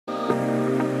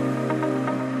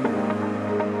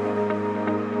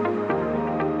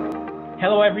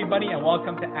Hello, everybody, and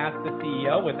welcome to Ask the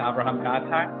CEO with Avrohom.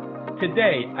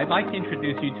 Today, I'd like to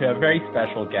introduce you to a very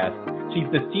special guest. She's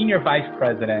the Senior Vice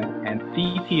President and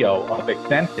CTO of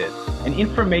XentIT, an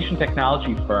information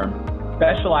technology firm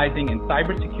specializing in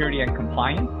cybersecurity and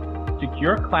compliance,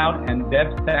 secure cloud and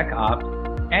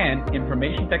DevSecOps, and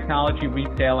information technology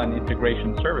resale and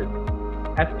integration services.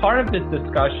 As part of this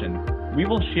discussion, we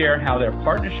will share how their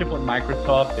partnership with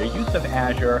Microsoft, their use of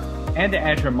Azure, and the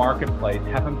Azure Marketplace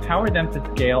have empowered them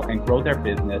to scale and grow their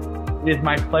business. It is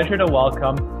my pleasure to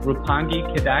welcome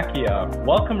Roopangi Kadakia.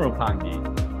 Welcome, Roopangi.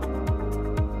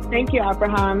 Thank you,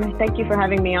 Avrohom. Thank you for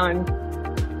having me on.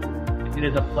 It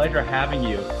is a pleasure having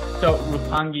you. So,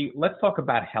 Roopangi, let's talk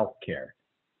about healthcare.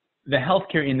 The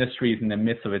healthcare industry is in the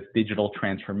midst of its digital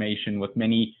transformation, with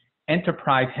many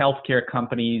enterprise healthcare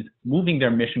companies moving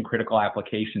their mission-critical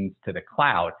applications to the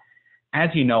cloud. As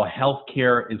you know,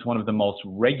 healthcare is one of the most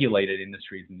regulated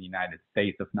industries in the United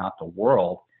States, if not the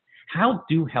world. How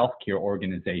do healthcare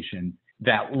organizations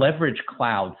that leverage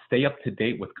cloud stay up to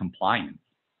date with compliance?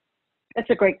 That's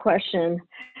a great question.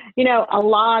 You know, a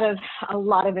lot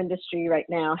of industry right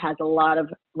now has a lot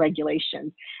of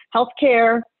regulations.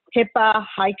 Healthcare, HIPAA,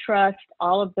 high trust,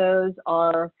 all of those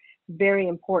are very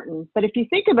important. But if you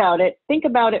think about it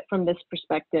from this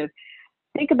perspective.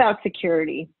 Think about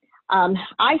security.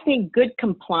 I think good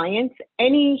compliance,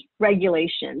 any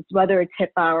regulations, whether it's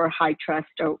HIPAA or high trust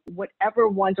or whatever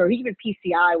ones, or even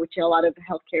PCI, which a lot of the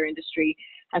healthcare industry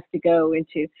has to go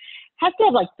into, has to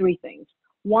have like three things.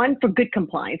 One, for good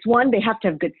compliance. One, they have to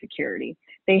have good security.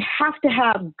 They have to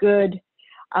have good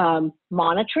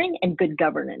monitoring and good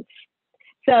governance.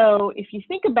 So if you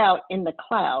think about in the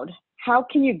cloud, how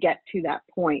can you get to that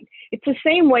point? It's the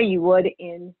same way you would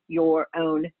in your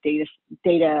own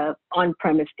data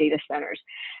on-premise data centers.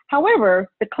 However,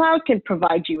 the cloud can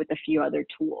provide you with a few other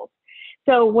tools.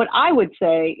 So what I would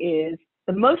say is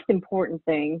the most important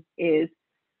thing is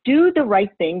do the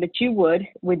right thing that you would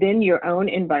within your own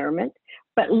environment,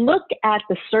 but look at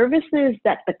the services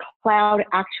that the cloud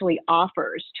actually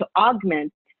offers to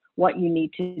augment what you need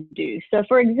to do. So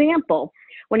for example,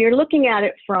 when you're looking at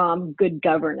it from good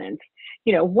governance,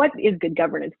 you know, what is good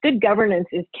governance? Good governance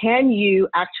is, can you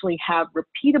actually have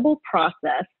repeatable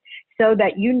process so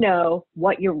that you know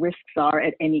what your risks are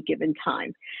at any given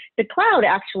time? The cloud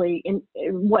actually,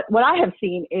 what I have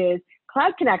seen is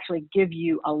cloud can actually give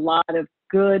you a lot of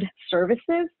good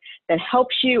services that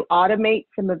helps you automate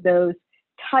some of those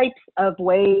types of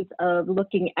ways of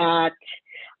looking at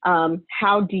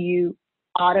how do you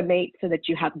automate so that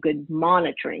you have good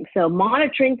monitoring. So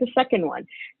monitoring is the second one.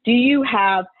 Do you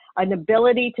have an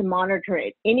ability to monitor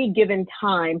at any given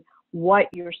time what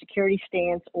your security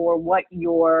stance or what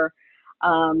your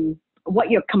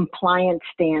compliance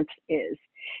stance is?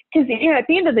 Because, you know, at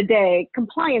the end of the day,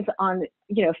 compliance on,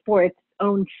 you know, for its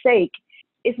own sake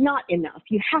is not enough.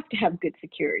 You have to have good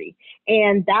security,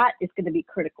 and that is going to be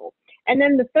critical. And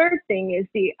then the third thing is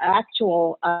the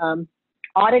actual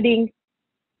auditing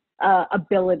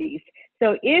abilities.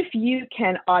 So if you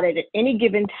can audit at any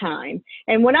given time,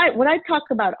 and when I talk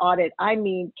about audit, I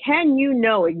mean, can you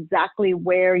know exactly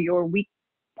where your weak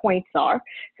points are?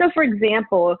 So for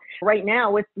example, right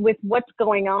now with what's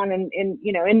going on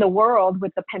in the world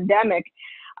with the pandemic,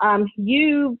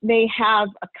 you may have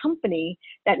a company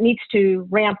that needs to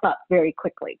ramp up very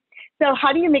quickly. So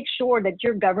how do you make sure that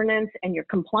your governance and your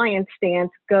compliance stance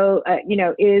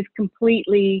is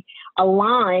completely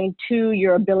aligned to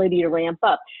your ability to ramp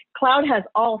up? Cloud has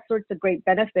all sorts of great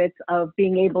benefits of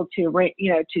being able to,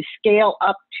 to scale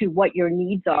up to what your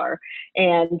needs are.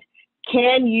 And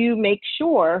can you make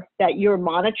sure that you're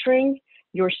monitoring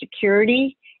your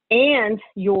security and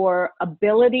your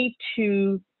ability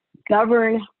to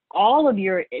govern all of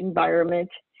your environment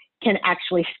can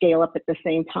actually scale up at the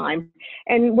same time?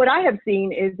 And what I have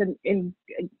seen is in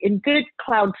good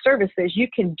cloud services, you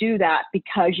can do that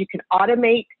because you can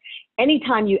automate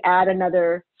anytime you add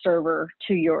another server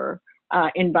to your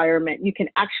environment. You can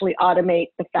actually automate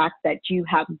the fact that you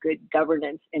have good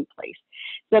governance in place.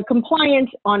 So compliance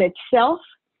on itself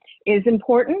is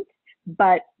important,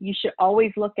 but you should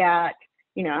always look at,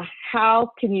 you know, how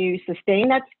can you sustain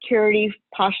that security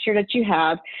posture that you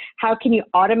have? How can you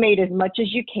automate as much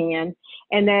as you can?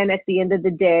 And then at the end of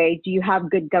the day, do you have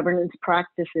good governance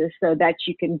practices so that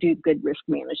you can do good risk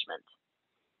management?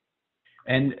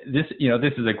 And this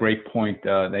is a great point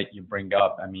that you bring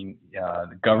up. I mean,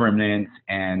 the governance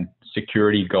and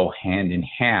security go hand in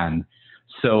hand.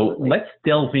 So let's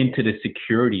delve into the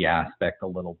security aspect a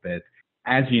little bit.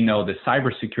 As you know, the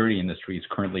cybersecurity industry is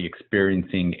currently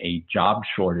experiencing a job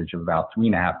shortage of about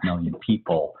 3.5 million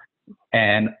people.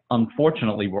 And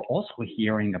unfortunately, we're also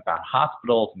hearing about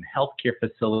hospitals and healthcare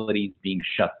facilities being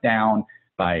shut down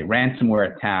by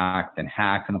ransomware attacks and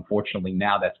hacks. And unfortunately,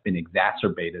 now that's been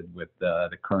exacerbated with the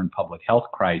current public health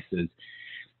crisis.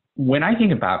 When I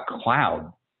think about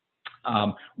cloud,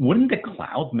 wouldn't the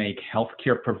cloud make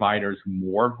healthcare providers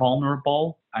more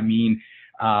vulnerable? I mean,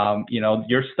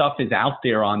 your stuff is out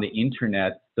there on the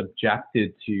internet,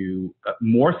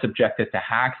 more subjected to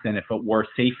hacks than if it were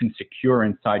safe and secure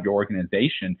inside your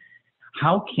organization.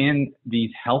 How can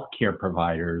these healthcare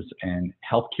providers and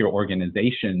healthcare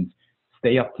organizations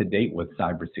stay up to date with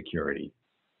cybersecurity?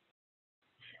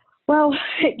 Well,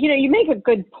 you make a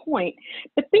good point,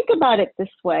 but think about it this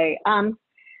way.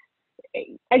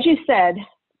 As you said,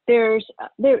 there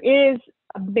is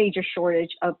a major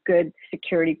shortage of good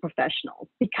security professionals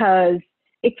because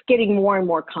it's getting more and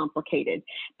more complicated.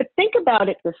 But think about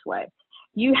it this way.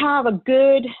 You have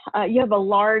a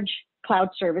large cloud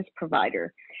service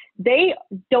provider. They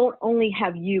don't only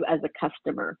have you as a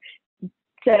customer.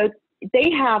 So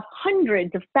they have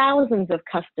hundreds of thousands of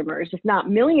customers, if not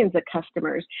millions of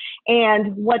customers.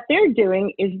 And what they're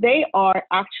doing is they are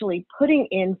actually putting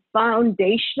in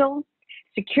foundational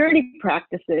security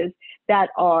practices that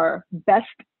are best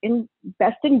in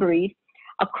breed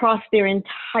across their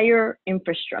entire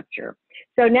infrastructure.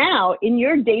 So now in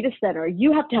your data center,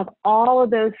 you have to have all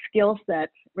of those skill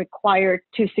sets required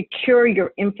to secure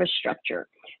your infrastructure.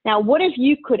 Now, what if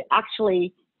you could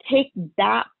actually take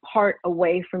that part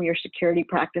away from your security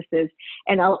practices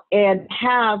and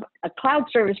have a cloud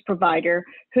service provider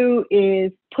who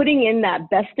is putting in that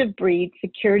best of breed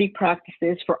security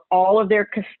practices for all of their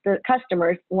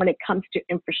customers when it comes to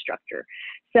infrastructure.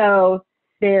 So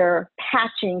their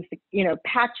patching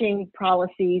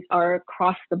policies are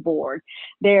across the board.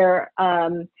 Their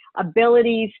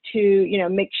abilities to,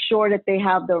 make sure that they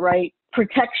have the right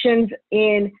protections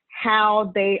in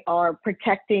how they are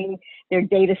protecting their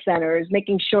data centers,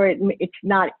 making sure it's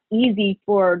not easy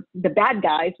for the bad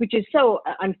guys, which is so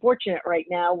unfortunate right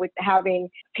now with having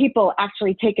people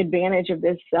actually take advantage of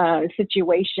this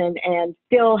situation and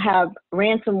still have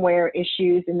ransomware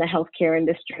issues in the healthcare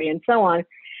industry and so on.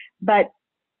 But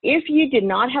if you did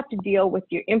not have to deal with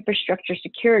your infrastructure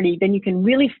security, then you can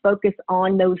really focus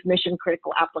on those mission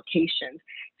critical applications.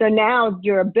 So now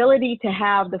your ability to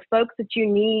have the folks that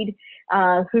you need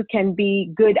who can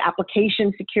be good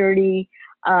application security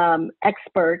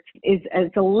experts is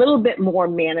a little bit more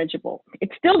manageable.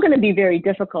 It's still going to be very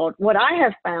difficult. What I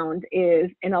have found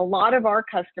is in a lot of our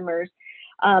customers,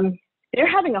 they're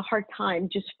having a hard time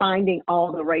just finding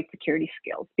all the right security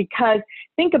skills, because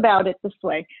think about it this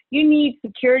way. You need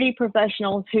security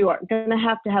professionals who are going to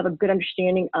have a good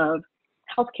understanding of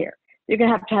healthcare. You're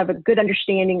going to have a good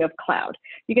understanding of cloud.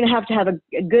 You're going to have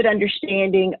a good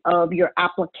understanding of your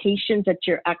applications that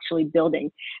you're actually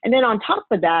building. And then on top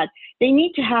of that, they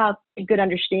need to have a good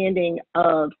understanding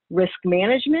of risk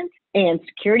management and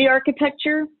security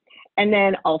architecture, and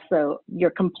then also your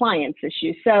compliance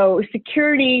issues. So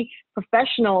security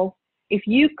professionals, if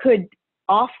you could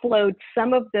offload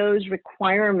some of those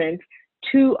requirements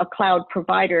to a cloud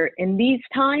provider in these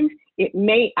times, it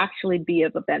may actually be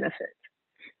of a benefit.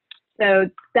 So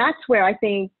that's where I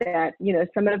think that,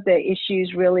 some of the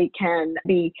issues really can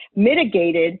be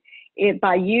mitigated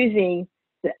by using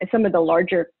some of the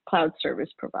larger cloud service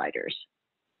providers.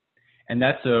 And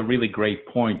that's a really great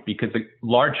point, because the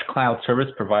large cloud service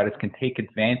providers can take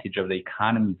advantage of the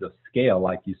economies of scale,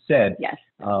 like you said. Yes.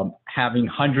 Having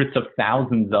hundreds of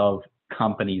thousands of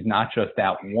companies, not just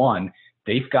that one,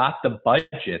 they've got the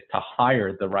budget to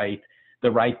hire the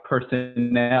right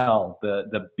personnel,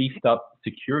 the beefed up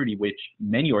security, which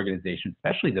many organizations,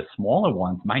 especially the smaller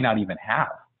ones, might not even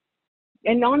have.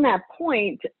 And on that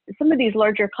point, some of these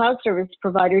larger cloud service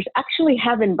providers actually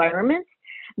have environments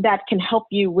that can help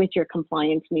you with your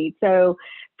compliance needs. So,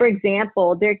 for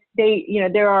example,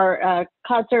 there are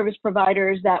cloud service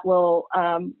providers that will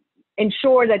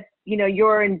ensure that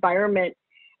your environment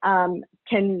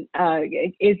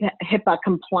is HIPAA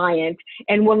compliant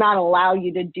and will not allow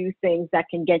you to do things that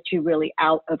can get you really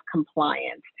out of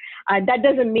compliance. That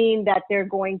doesn't mean that they're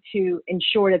going to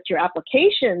ensure that your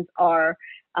applications are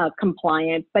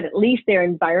compliant, but at least their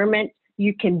environment,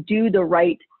 you can do the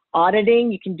right auditing,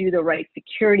 you can do the right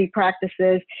security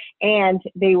practices, and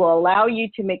they will allow you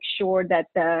to make sure that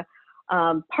the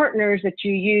partners that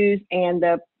you use and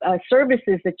the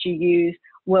services that you use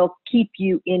will keep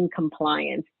you in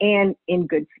compliance and in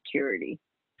good security.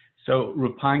 So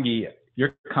Roopangi,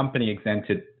 your company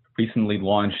XentIT recently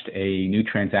launched a new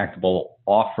transactable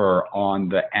offer on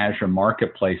the Azure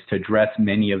Marketplace to address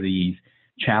many of these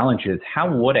challenges.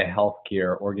 How would a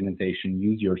healthcare organization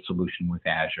use your solution with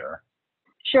Azure?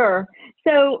 Sure.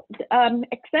 So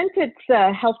XentIT's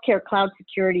healthcare cloud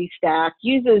security stack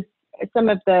uses some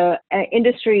of the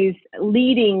industry's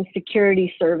leading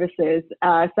security services,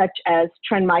 such as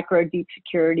Trend Micro Deep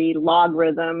Security,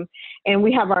 Logarithm, and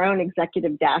we have our own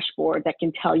executive dashboard that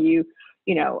can tell you,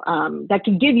 that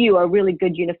can give you a really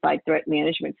good unified threat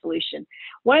management solution.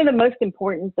 One of the most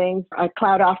important things a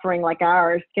cloud offering like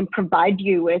ours can provide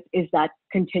you with is that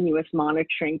continuous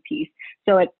monitoring piece.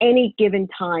 So at any given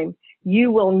time,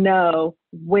 you will know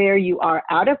where you are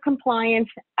out of compliance,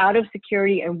 out of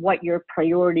security, and what your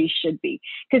priorities should be.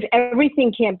 Because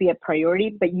everything can't be a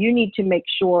priority, but you need to make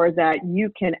sure that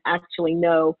you can actually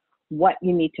know what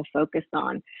you need to focus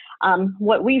on.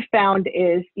 What we found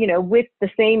is, with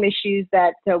the same issues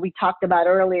that we talked about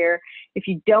earlier, if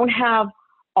you don't have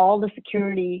all the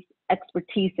security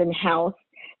expertise in-house,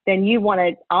 then you want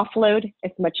to offload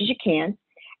as much as you can,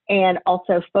 and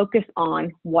also focus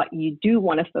on what you do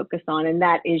want to focus on, and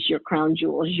that is your crown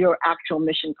jewels, your actual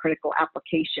mission critical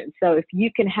application. So if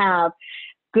you can have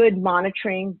good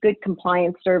monitoring, good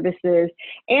compliance services,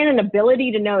 and an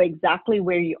ability to know exactly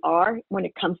where you are when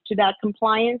it comes to that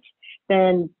compliance,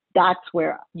 then that's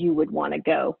where you would want to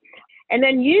go. And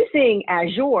then using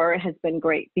Azure has been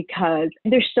great because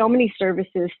there's so many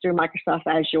services through Microsoft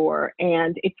Azure,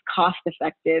 and it's cost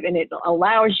effective, and it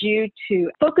allows you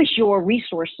to focus your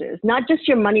resources, not just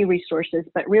your money resources,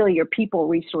 but really your people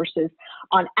resources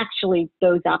on actually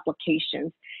those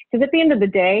applications. Because at the end of the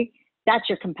day, that's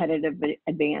your competitive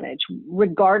advantage.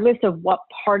 Regardless of what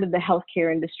part of the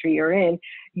healthcare industry you're in,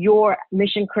 your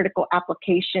mission critical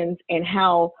applications and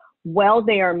how well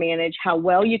they are managed, how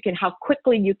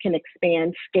quickly you can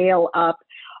expand, scale up,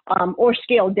 or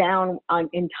scale down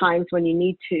in times when you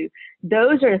need to.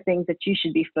 Those are the things that you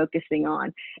should be focusing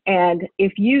on. And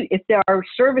if there are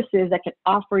services that can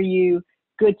offer you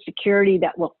good security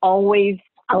that will always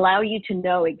allow you to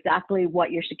know exactly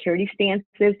what your security stance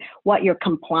is, what your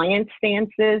compliance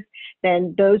stance is,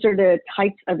 then those are the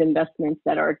types of investments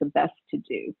that are the best to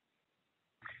do.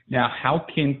 Now, how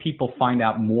can people find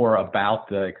out more about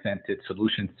the XentIT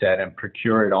solution set and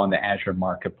procure it on the Azure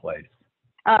Marketplace?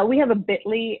 We have a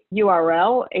bit.ly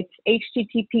URL. It's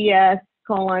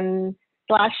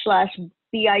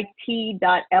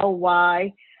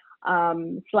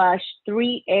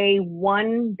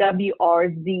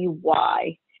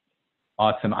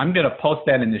Awesome. I'm going to post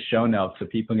that in the show notes so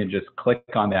people can just click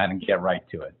on that and get right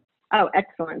to it. Oh,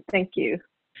 excellent. Thank you.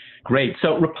 Great.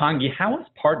 So, Roopangi, how has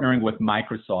partnering with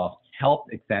Microsoft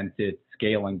helped XentIT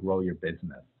scale and grow your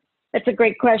business? That's a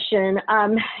great question.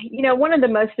 One of the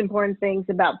most important things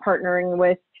about partnering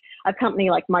with a company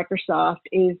like Microsoft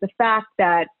is the fact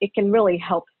that it can really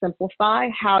help simplify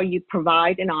how you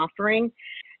provide an offering,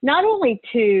 not only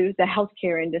to the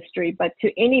healthcare industry, but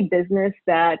to any business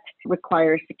that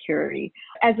requires security.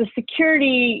 As a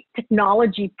security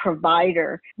technology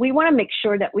provider, we want to make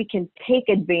sure that we can take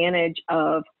advantage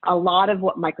of a lot of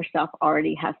what Microsoft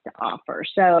already has to offer.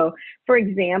 So, for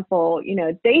example,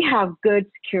 they have good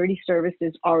security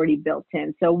services already built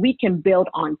in, so we can build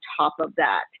on top of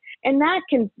that. And that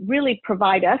can really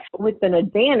provide us with an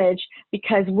advantage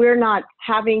because we're not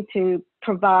having to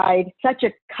provide such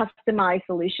a customized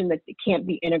solution that it can't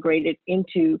be integrated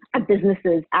into a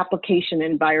business's application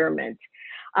environment.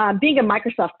 Being a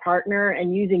Microsoft partner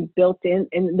and using built-in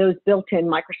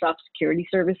Microsoft security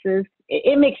services,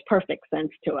 it makes perfect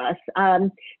sense to us.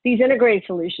 These integrated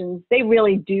solutions, they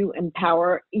really do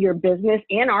empower your business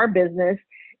and our business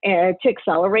to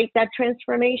accelerate that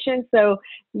transformation. So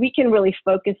we can really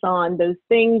focus on those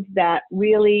things that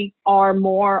really are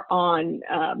more on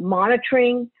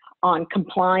monitoring, on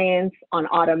compliance, on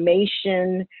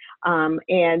automation,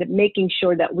 and making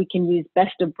sure that we can use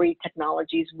best of breed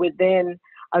technologies within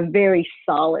a very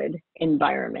solid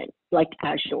environment like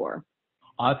Azure.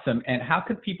 Awesome. And how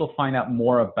could people find out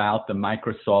more about the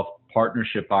Microsoft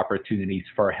partnership opportunities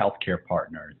for healthcare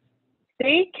partners?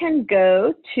 They can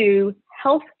go to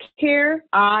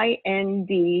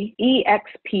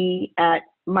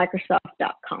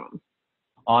HealthcareIndExp@Microsoft.com.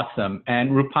 Awesome.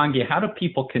 And Roopangi, how do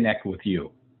people connect with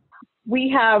you? We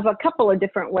have a couple of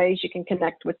different ways you can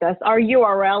connect with us. Our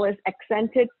URL is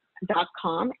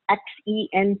XentIT.com,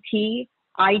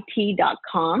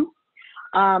 XentIT.com.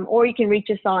 Or you can reach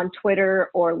us on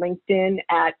Twitter or LinkedIn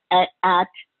at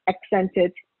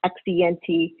XentIT,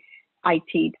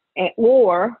 XentIT,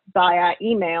 or via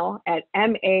email at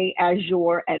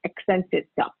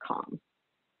maazure@XentIT.com.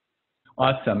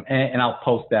 Awesome. And I'll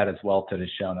post that as well to the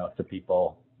show notes so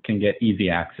people can get easy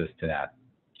access to that.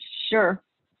 Sure.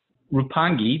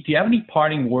 Roopangi, do you have any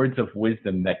parting words of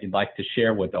wisdom that you'd like to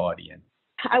share with the audience?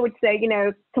 I would say,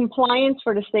 compliance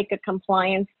for the sake of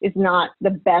compliance is not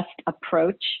the best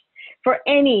approach for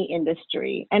any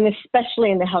industry, and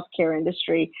especially in the healthcare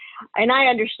industry. And I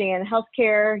understand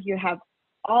healthcare, you have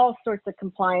all sorts of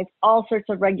compliance, all sorts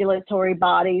of regulatory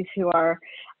bodies who are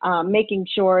making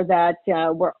sure that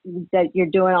that you're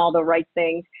doing all the right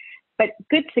things. But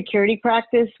good security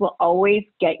practice will always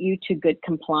get you to good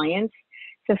compliance.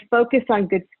 So focus on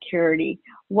good security,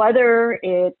 whether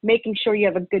it's making sure you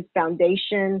have a good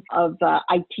foundation of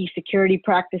IT security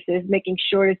practices, making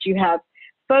sure that you have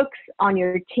folks on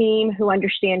your team who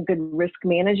understand good risk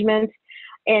management,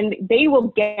 and they will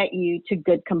get you to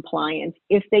good compliance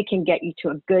if they can get you to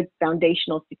a good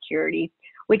foundational security,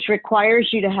 which requires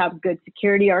you to have good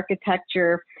security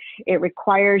architecture. It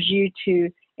requires you to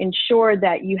ensure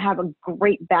that you have a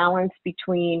great balance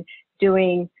between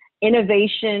doing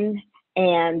innovation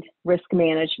and risk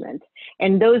management.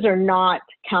 And those are not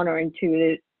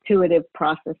counterintuitive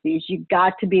processes. You've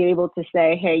got to be able to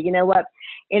say, hey, you know what?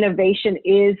 Innovation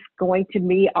is going to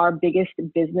be our biggest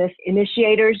business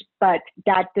initiators, but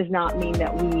that does not mean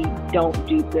that we don't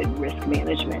do good risk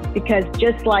management. Because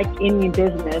just like in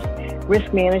business,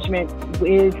 risk management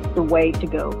is the way to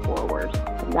go forward.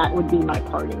 And that would be my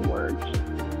parting words.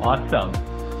 Awesome.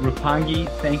 Roopangi,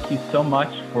 thank you so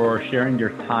much for sharing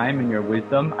your time and your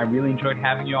wisdom. I really enjoyed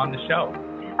having you on the show.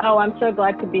 Oh, I'm so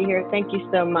glad to be here. Thank you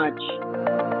so much.